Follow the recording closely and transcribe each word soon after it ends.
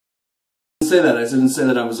say that. I didn't say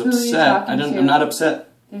that I was upset. Who are you talking to? I'm not upset.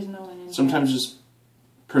 There's no one in Sometimes here. just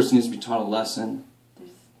a person needs to be taught a lesson.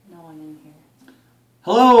 There's no one in here.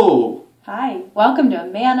 Hello! Hi. Welcome to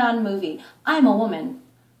Man on Movie. I'm a woman.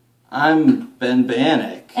 I'm Ben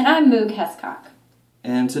Bannock. And I'm Moog Hescock.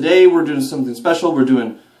 And today we're doing something special. We're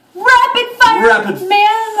doing Rapid Fire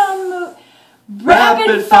Man on Movie.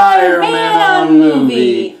 Rapid Fire Man on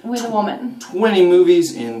Movie. With a woman. 20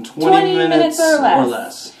 movies in 20 minutes or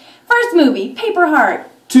less. First movie, Paper Heart.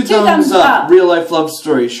 Two thumbs up. Real life love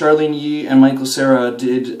story. Charlene Yee and Michael Cera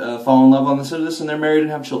did fall in love on the set of this, and they're married and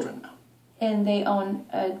have children now. And they own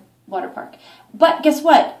a water park. But guess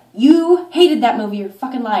what? You hated that movie. You're a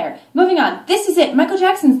fucking liar. Moving on. This is it. Michael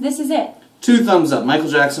Jackson's This Is It. 2 thumbs up. Michael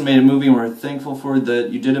Jackson made a movie, and we're thankful for that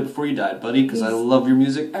you did it before you died, buddy, because I love your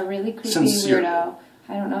music. A really creepy weirdo.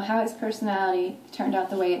 I don't know how his personality turned out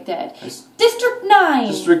the way it did. District 9.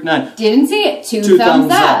 District 9. Didn't see it. 2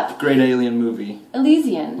 thumbs up. Great alien movie.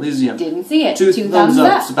 Elysium. Didn't see it. 2 thumbs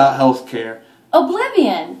up. It's about healthcare.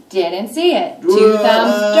 Oblivion. Didn't see it. 2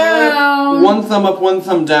 thumbs down. 1 thumb up, 1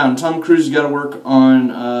 thumb down. Tom Cruise, you got to work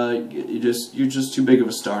on. You're just too big of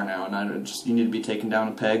a star now, and you need to be taken down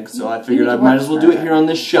a peg. So I figured I might as well do it here on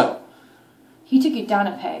this show. He took you down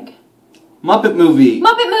a peg. Muppet Movie.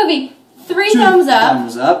 Muppet Movie. 3 thumbs up. 2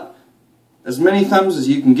 thumbs up. As many thumbs as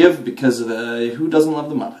you can give, because who doesn't love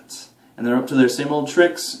the Muppets? And they're up to their same old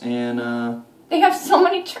tricks, and they have so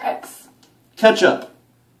many tricks. Ketchup.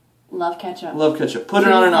 Love ketchup. Love ketchup. Put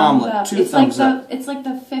it on an omelet. Up. 2 thumbs up. It's like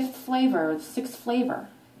the 5th flavor, or the 6th flavor.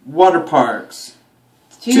 Water parks.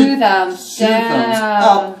 2 thumbs down. 2 thumbs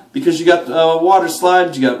up. Because you got water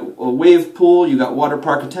slides, you got a wave pool, you got water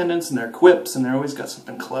park attendants and their quips, and they're always got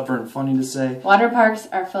something clever and funny to say. Water parks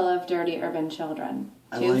are full of dirty urban children.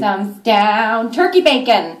 2 thumbs down. Turkey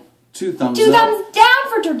bacon. 2 thumbs up. 2 up. thumbs down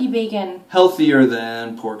for turkey bacon. Healthier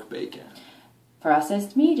than pork bacon.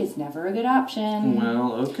 Processed meat is never a good option.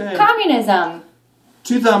 Well, okay. Communism.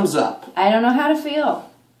 2 thumbs up. I don't know how to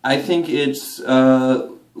feel. I think it's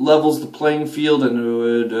levels the playing field, and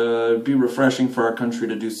it would be refreshing for our country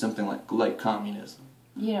to do something like communism.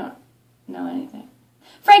 You don't know anything.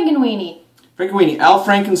 Frankenweenie. Frankenweenie. Al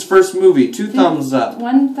Franken's first movie. 2 thumbs up.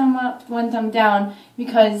 1 thumb up, 1 thumb down,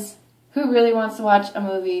 because who really wants to watch a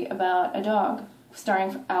movie about a dog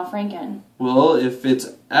starring Al Franken? Well, if it's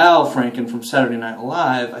Al Franken from Saturday Night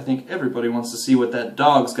Live, I think everybody wants to see what that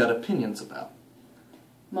dog's got opinions about.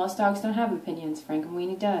 Most dogs don't have opinions.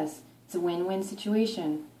 Frankenweenie does. It's a win-win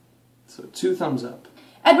situation. So 2 thumbs up.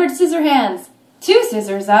 Edward Scissorhands. 2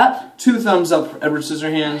 scissors up. 2 thumbs up for Edward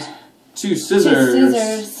Scissorhands. 2 scissors. 2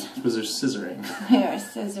 scissors. Because they're scissoring. They are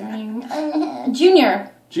scissoring.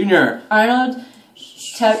 Junior. Junior. Arnold.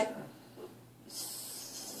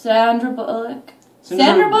 Sandra Bullock.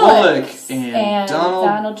 Sandra Bullock and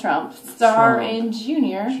Donald Trump star in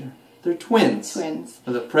Junior. Sure. They're twins. Twins.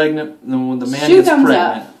 With a pregnant, when the man 2 gets thumbs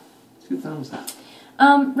pregnant. Up. 2 thumbs up.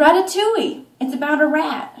 Ratatouille. It's about a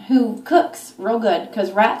rat who cooks real good,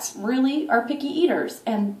 because rats really are picky eaters,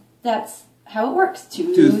 and that's how it works.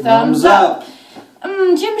 2 thumbs up.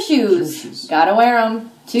 Gym shoes. Gotta wear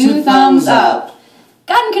them. 2 thumbs up.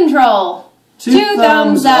 Gun control. 2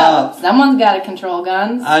 thumbs up. Someone's gotta control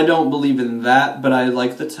guns. I don't believe in that, but I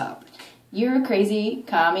like the topic. You're a crazy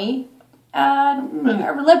commie.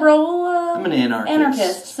 Liberal. I'm an anarchist.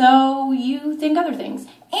 Anarchist. So you think other things.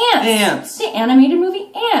 Ants. Ants. The animated movie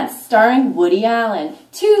Ants, starring Woody Allen.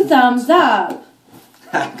 2 thumbs up.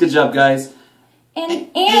 Good job, guys.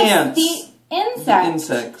 And ants. The insects. The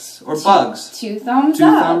insects. Or bugs. 2 thumbs up.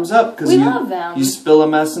 2 up. thumbs up. We love them. You spill a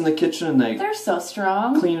mess in the kitchen and they're so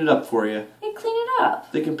strong. Clean it up for you. They clean it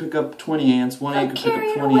up. They can pick up 20 ants. One ant can pick up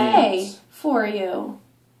 20 carry it away ants. For you.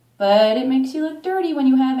 But it makes you look dirty when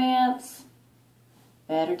you have ants.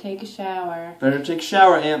 Better take a shower. Better take a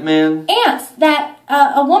shower, Ant-Man. Ants! That,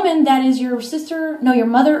 a woman that is your sister, no, your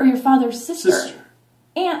mother or your father's sister.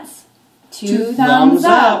 Ants. 2 thumbs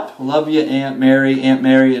up. Love you, Aunt Mary, and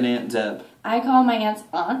Aunt Deb. I call my aunts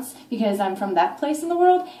aunts because I'm from that place in the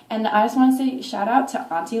world, and I just want to say shout out to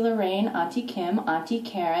Auntie Lorraine, Auntie Kim, Auntie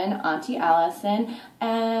Karen, Auntie Allison,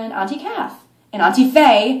 and Auntie Kath. And Auntie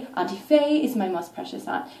Faye. Auntie Faye is my most precious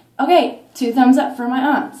aunt. Okay, 2 thumbs up for my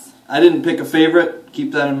aunts. I didn't pick a favorite.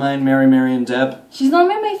 Keep that in mind, Mary, and Deb. She's not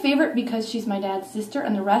my favorite because she's my dad's sister,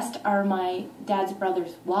 and the rest are my dad's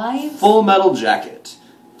brother's wives. Full Metal Jacket.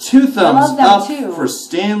 2 thumbs up for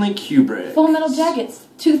Stanley Kubrick. Full Metal Jackets.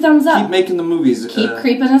 2 thumbs up. Keep making the movies. Keep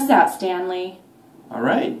creeping us out, Stanley. All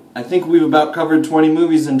right. I think we've about covered 20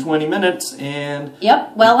 movies in 20 minutes, and...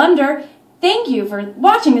 Yep, well under. Thank you for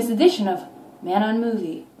watching this edition of Man on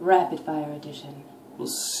Movie, Rapid Fire Edition. We'll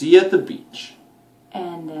see you at the beach.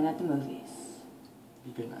 And then at the movies.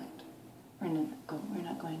 Good night. We're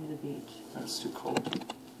not going to the beach. That's too cold.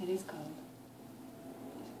 It is cold.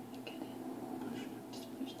 Get in. Push.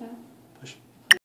 Just push that. Push.